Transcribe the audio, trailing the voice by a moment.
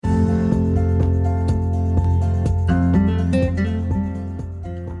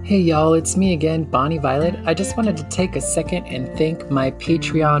Hey y'all, it's me again, Bonnie Violet. I just wanted to take a second and thank my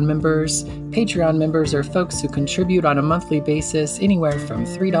Patreon members. Patreon members are folks who contribute on a monthly basis anywhere from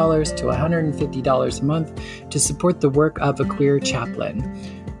 $3 to $150 a month to support the work of a queer chaplain.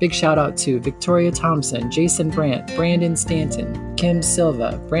 Big shout out to Victoria Thompson, Jason Brandt, Brandon Stanton, Kim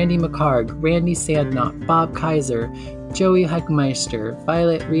Silva, Brandy McCarg, Randy Sandknott, Bob Kaiser, Joey Heckmeister,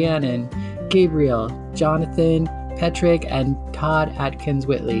 Violet Rhiannon, Gabriel, Jonathan, Petrick, and Todd Atkins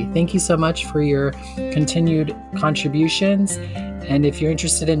Whitley. Thank you so much for your continued contributions. And if you're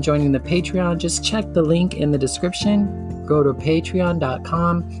interested in joining the Patreon, just check the link in the description. Go to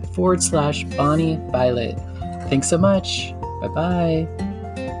patreon.com/Bonnie Violet. Thanks so much. Bye-bye.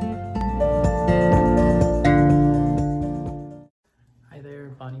 Hi there,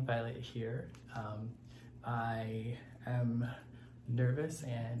 Bonnie Violet here. I am nervous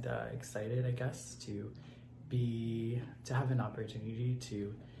and excited, I guess, to have an opportunity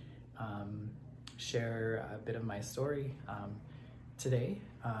to share a bit of my story today.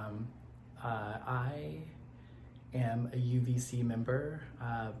 I am a UVC member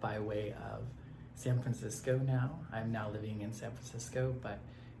by way of San Francisco now. I'm now living in San Francisco, but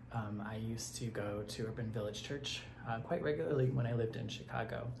I used to go to Urban Village Church quite regularly when I lived in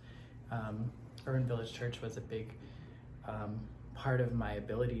Chicago. Urban Village Church was a big part of my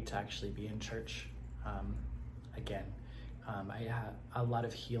ability to actually be in church again. I had a lot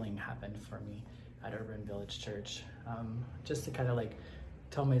of healing happened for me at Urban Village Church. Just to kind of like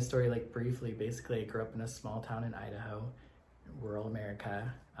tell my story like briefly, basically I grew up in a small town in Idaho, rural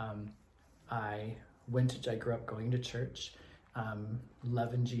America. I grew up going to church,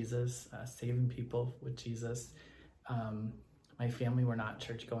 loving Jesus, saving people with Jesus. My family were not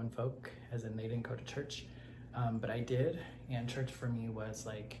church-going folk, as in they didn't go to church, but I did, and church for me was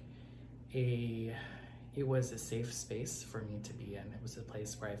like it was a safe space for me to be in. It was a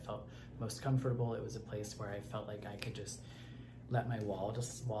place where I felt most comfortable. It was a place where I felt like I could just let my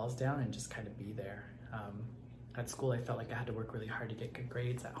walls down and just kind of be there. At school, I felt like I had to work really hard to get good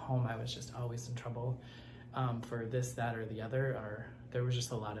grades. At home, I was just always in trouble for this, that, or the other, or there was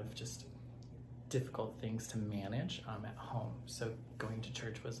just a lot of just difficult things to manage at home. So going to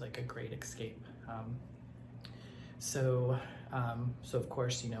church was like a great escape. So of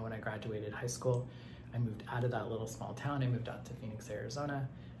course, you know, when I graduated high school, I moved out of that little small town. I moved out to Phoenix, Arizona,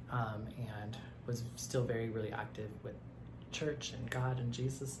 and was still really active with church and God and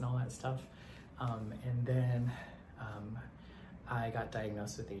Jesus and all that stuff. And then I got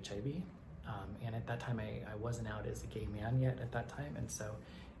diagnosed with HIV. And at that time, I wasn't out as a gay man yet at that time. And so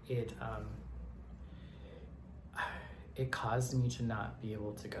it caused me to not be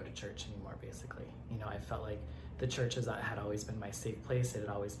able to go to church anymore, basically. You know, I felt like the churches that had always been my safe place. It had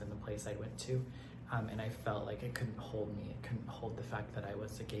always been the place I went to. And I felt like it couldn't hold me. It couldn't hold the fact that I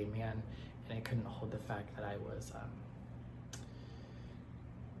was a gay man, and it couldn't hold the fact that I was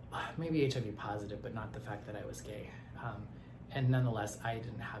maybe HIV positive, but not the fact that I was gay. And nonetheless, I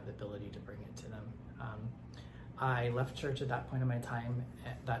didn't have the ability to bring it to them. I left church at that point in my time,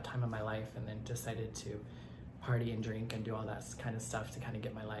 at that time of my life, and then decided to party and drink and do all that kind of stuff to kind of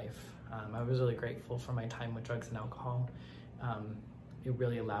get my life. I was really grateful for my time with drugs and alcohol. It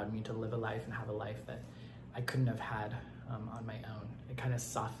really allowed me to live a life and have a life that I couldn't have had on my own. It kind of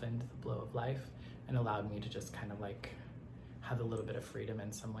softened the blow of life and allowed me to just kind of like have a little bit of freedom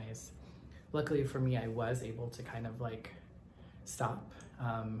in some ways. Luckily for me, I was able to kind of like stop.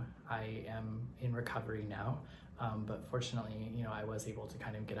 I am in recovery now, but fortunately, you know, I was able to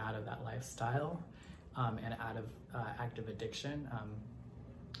kind of get out of that lifestyle and out of active addiction,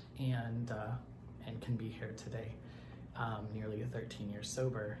 and can be here today. Nearly 13 years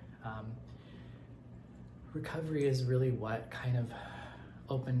sober. Recovery is really what kind of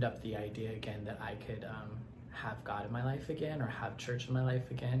opened up the idea again that I could have God in my life again, or have church in my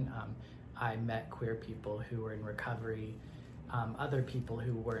life again. I met queer people who were in recovery, other people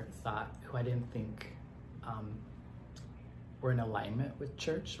who I didn't think were in alignment with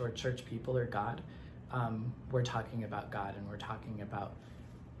church or church people or God. We're talking about God, and we're talking about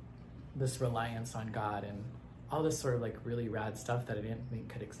this reliance on God and all this sort of like really rad stuff that I didn't think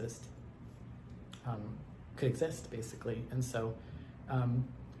could exist basically. And so,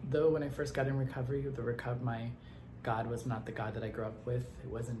 though when I first got in recovery, my God was not the God that I grew up with. It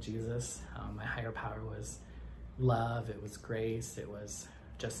wasn't Jesus. My higher power was love. It was grace. It was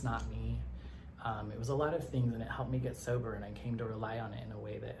just not me. It was a lot of things, and it helped me get sober, and I came to rely on it in a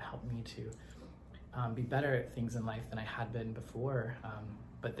way that helped me to be better at things in life than I had been before.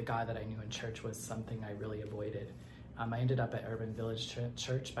 But the God that I knew in church was something I really avoided. I ended up at Urban Village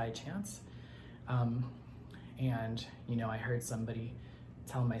Church by chance. And, you know, I heard somebody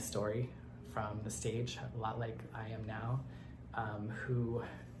tell my story from the stage, a lot like I am now, who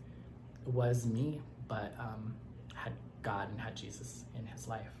was me, but had God and had Jesus in his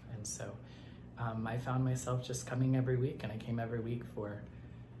life. And so I found myself just coming every week, and I came every week for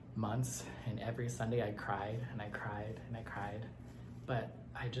months, and every Sunday I cried and I cried and I cried, but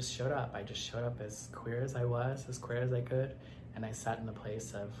I just showed up. I just showed up as queer as I was, as queer as I could, and I sat in the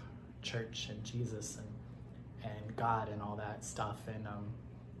place of church and Jesus and God and all that stuff. And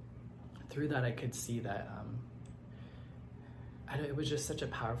through that I could see that it was just such a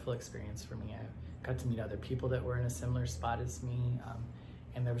powerful experience for me. I got to meet other people that were in a similar spot as me,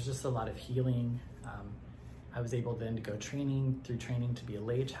 and there was just a lot of healing. I was able then to go through training to be a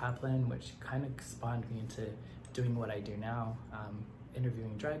lay chaplain, which kind of spawned me into doing what I do now,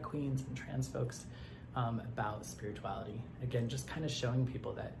 interviewing drag queens and trans folks about spirituality. Again, just kind of showing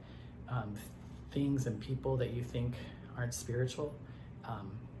people that things and people that you think aren't spiritual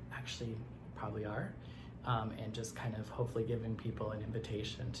actually probably are, and just kind of hopefully giving people an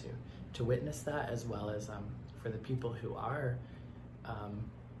invitation to witness that, as well as for the people who are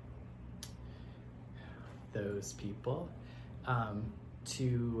those people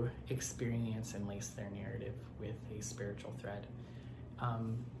to experience and lace their narrative with a spiritual thread.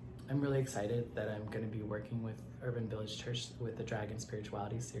 I'm really excited that I'm going to be working with Urban Village Church with the Drag and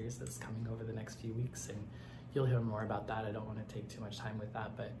Spirituality series that's coming over the next few weeks, and you'll hear more about that. I don't want to take too much time with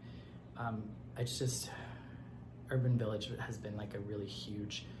that, but Urban Village has been like a really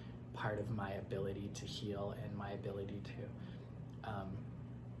huge part of my ability to heal and my ability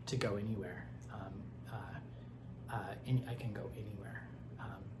to go anywhere. I can go anywhere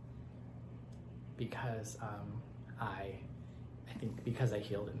because I think because I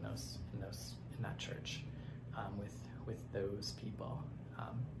healed in that church with those people.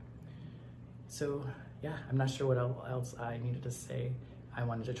 So yeah, I'm not sure what else I needed to say. I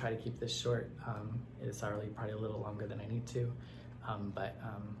wanted to try to keep this short. It's already probably a little longer than I need to, but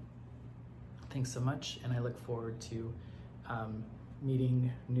thanks so much, and I look forward to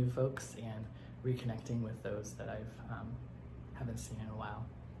meeting new folks and reconnecting with those that I haven't seen in a while.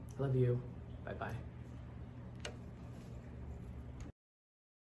 I love you. Bye-bye.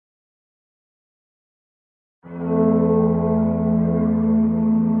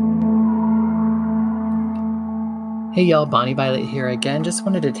 Hey y'all, Bonnie Violet here again. Just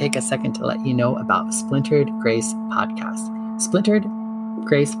wanted to take a second to let you know about Splintered Grace Podcast. Splintered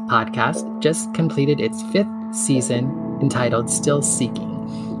Grace Podcast just completed its 5th season entitled Still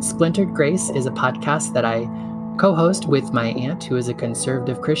Seeking. Splintered Grace is a podcast that I co-host with my aunt, who is a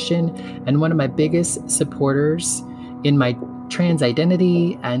conservative Christian and one of my biggest supporters in my trans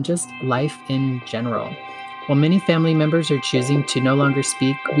identity and just life in general. While many family members are choosing to no longer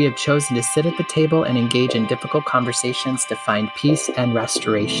speak, we have chosen to sit at the table and engage in difficult conversations to find peace and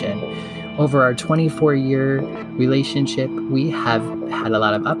restoration. Over our 24-year relationship, we have had a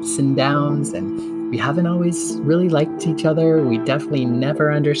lot of ups and downs, and we haven't always really liked each other. We definitely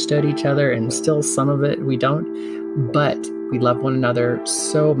never understood each other, and still some of it we don't. But we love one another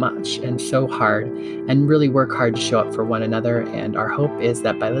so much and so hard, and really work hard to show up for one another. And our hope is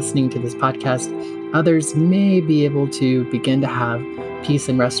that by listening to this podcast, others may be able to begin to have peace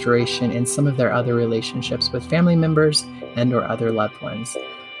and restoration in some of their other relationships with family members and or other loved ones.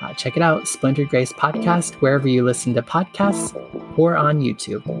 Check it out, Splintered Grace Podcast, wherever you listen to podcasts or on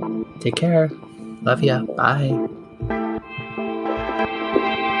YouTube. Take care. Love ya. Bye.